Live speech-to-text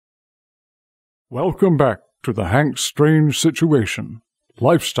Welcome back to the Hank Strange Situation,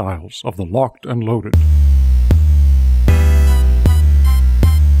 Lifestyles of the Locked and Loaded.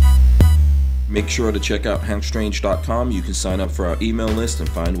 Make sure to check out hankstrange.com. You can sign up for our email list and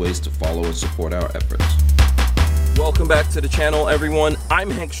find ways to follow and support our efforts. Welcome back to the channel, everyone. I'm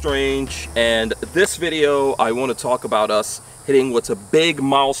Hank Strange, and this video I want to talk about us hitting what's a big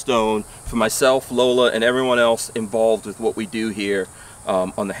milestone for myself, Lola, and everyone else involved with what we do here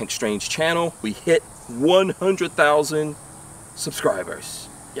on the Hank Strange channel. We hit 100,000 subscribers.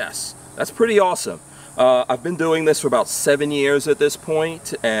 Yes, that's pretty awesome. I've been doing this for about 7 years at this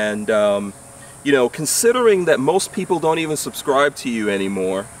point, and you know, considering that most people don't even subscribe to you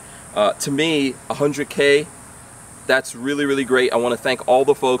anymore, to me, 100K, that's really, really great. I want to thank all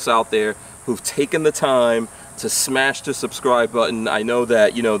the folks out there who've taken the time to smash the subscribe button. I know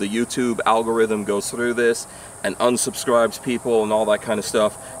that, you know, the YouTube algorithm goes through this and unsubscribes people and all that kind of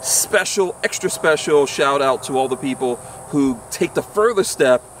stuff. Special, extra special shout out to all the people who take the further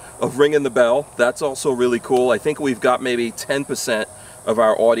step of ringing the bell. That's also really cool. I think we've got maybe 10% of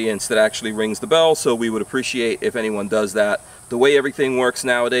our audience that actually rings the bell, so we would appreciate if anyone does that. The way everything works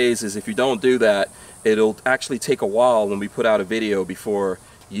nowadays is if you don't do that, it'll actually take a while when we put out a video before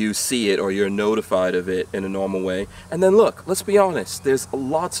you see it or you're notified of it in a normal way. And then look, let's be honest, there's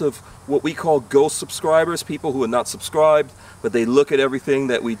lots of what we call ghost subscribers, people who are not subscribed, but they look at everything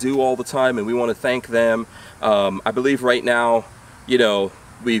that we do all the time, and we want to thank them. I believe right now, you know,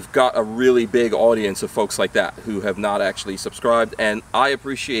 we've got a really big audience of folks like that who have not actually subscribed, and I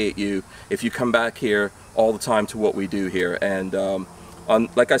appreciate you if you come back here all the time to what we do here. And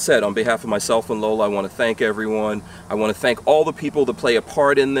like I said, on behalf of myself and Lola, I want to thank everyone. I want to thank all the people that play a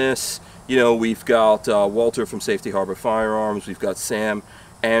part in this. You know, we've got Walter from Safety Harbor Firearms, we've got Sam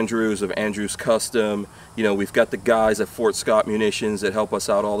Andrews of Andrews Custom, you know, we've got the guys at Fort Scott Munitions that help us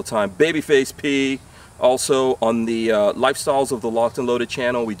out all the time, Babyface P. Also on the Lifestyles of the Locked and Loaded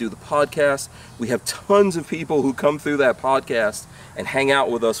channel, we do the podcast. We have tons of people who come through that podcast and hang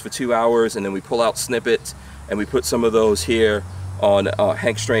out with us for 2 hours, and then we pull out snippets and we put some of those here on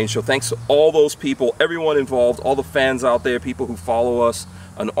Hank Strange. So thanks to all those people, everyone involved, all the fans out there, people who follow us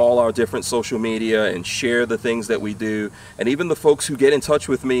on all our different social media and share the things that we do, and even the folks who get in touch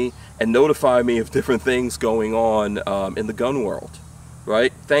with me and notify me of different things going on in the gun world.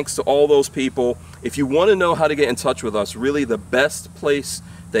 Right? Thanks to all those people. If you want to know how to get in touch with us, really the best place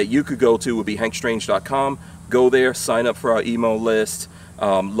that you could go to would be hankstrange.com. Go there, sign up for our email list.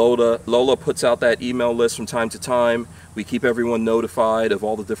 Lola puts out that email list from time to time. We keep everyone notified of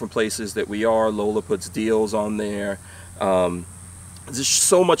all the different places that we are. Lola puts deals on there. There's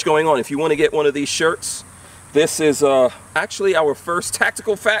so much going on. If you want to get one of these shirts, this is actually our first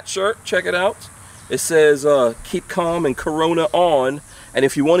tactical fat shirt. Check it out. It says keep calm and Corona on. And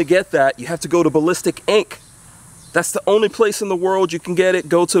if you want to get that, you have to go to Ballistic Ink. That's the only place in the world you can get it.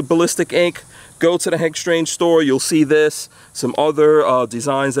 Go to Ballistic Ink. Go to the Hank Strange store. You'll see this, some other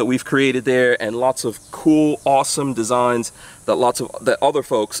designs that we've created there, and lots of cool, awesome designs that other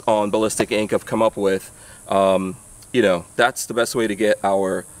folks on Ballistic Ink have come up with. You know, that's the best way to get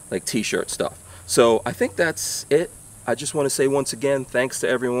our like t-shirt stuff. So I think that's it. I just want to say once again, thanks to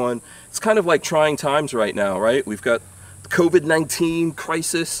everyone. It's kind of like trying times right now, right? We've got the COVID-19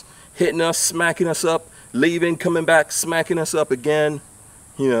 crisis hitting us, smacking us up, leaving, coming back, smacking us up again.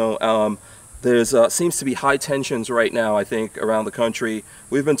 You know, there's seems to be high tensions right now, I think, around the country.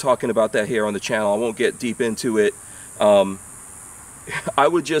 We've been talking about that here on the channel. I won't get deep into it. I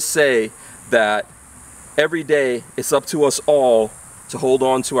would just say that every day it's up to us all to hold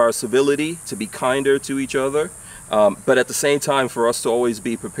on to our civility, to be kinder to each other. But at the same time, for us to always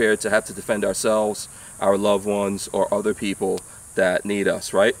be prepared to have to defend ourselves, our loved ones, or other people that need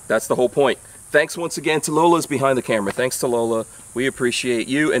us, right? That's the whole point. Thanks once again to Lola's behind the camera. Thanks to Lola. We appreciate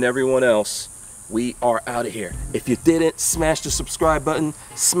you and everyone else. We are out of here. If you didn't smash the subscribe button,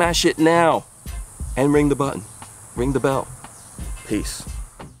 smash it now. And ring the button. Ring the bell. Peace.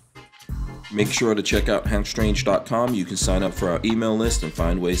 Make sure to check out hankstrange.com. You can sign up for our email list and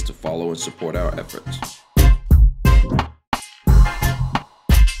find ways to follow and support our efforts.